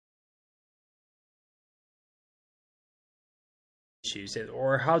choose it,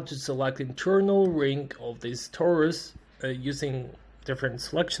 or how to select internal ring of this torus using different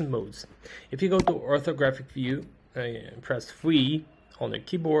selection modes. If you go to orthographic view, press 3 on the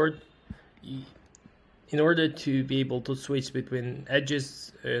keyboard. In order to be able to switch between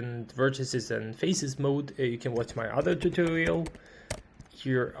edges and vertices and faces mode, you can watch my other tutorial.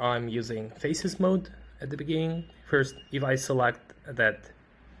 Here I'm using faces mode at the beginning. First, if I select that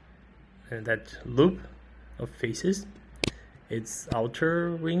loop of faces, it's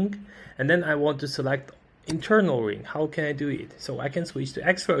outer ring, and then I want to select internal ring. How can I do it? So I can switch to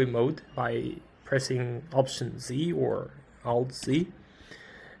X-ray mode by pressing Option Z or Alt Z,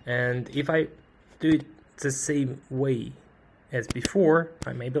 and if I do it the same way as before,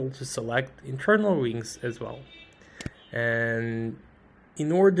 I'm able to select internal rings as well. And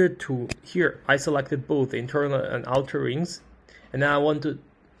in order to, here I selected both internal and outer rings, and now I want to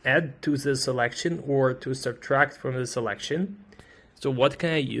add to the selection or to subtract from the selection. So what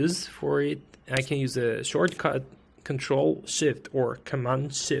can I use for it? I can use a shortcut Control Shift or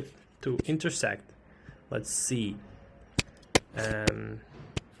Command Shift to intersect. Let's see.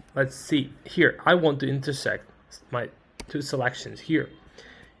 Let's see here. I want to intersect my two selections here.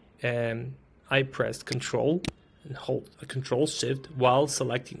 I press Control and hold a Control Shift while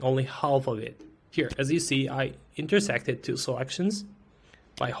selecting only half of it. Here, as you see, I intersected two selections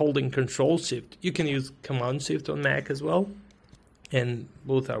by holding Control Shift. You can use Command Shift on Mac as well, and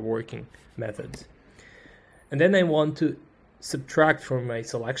both are working methods. And then I want to subtract from my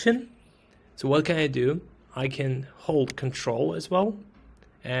selection. So what can I do? I can hold Control as well,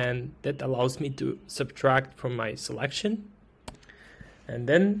 and that allows me to subtract from my selection. And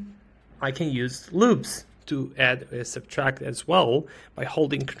then I can use loops to add a subtract as well by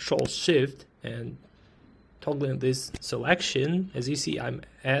holding Control Shift and toggling this selection. As you see, I'm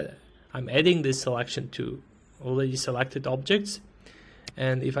adding this selection to already selected objects,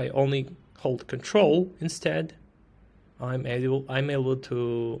 and if I only hold Control instead, I'm able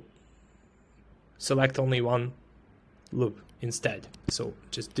to select only one loop instead. So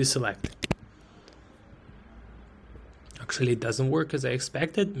just deselect. Actually, it doesn't work as I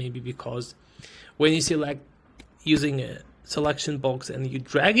expected, maybe because when you select using a selection box and you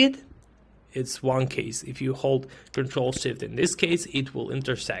drag it, it's one case. If you hold Control Shift in this case, it will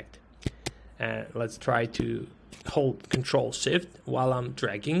intersect. Let's try to hold Control Shift while I'm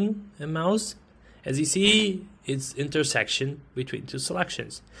dragging a mouse. As you see, it's intersection between two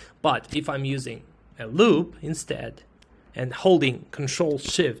selections. But if I'm using a loop instead and holding Control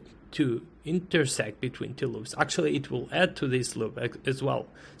Shift to intersect between two loops, actually it will add to this loop as well.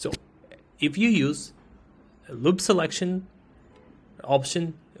 So if you use a loop selection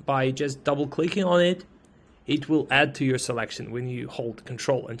option by just double clicking on it, it will add to your selection when you hold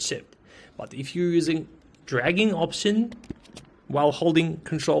Control and Shift. But if you're using dragging option while holding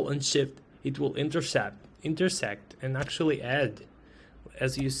Control and Shift, it will intersect and actually add.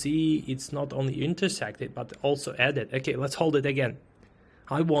 As you see, it's not only intersected but also added. Okay, let's hold it again.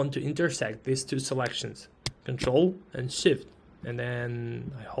 I want to intersect these two selections, Control and Shift, and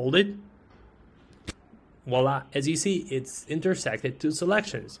then I hold it. Voila, as you see, it's intersected two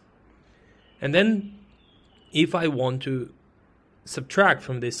selections. And then if I want to subtract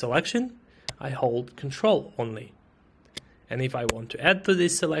from this selection, I hold Control only. And if I want to add to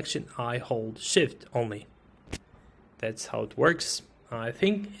this selection, I hold Shift only. That's how it works. I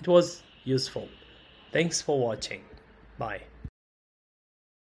think it was useful. Thanks for watching. Bye.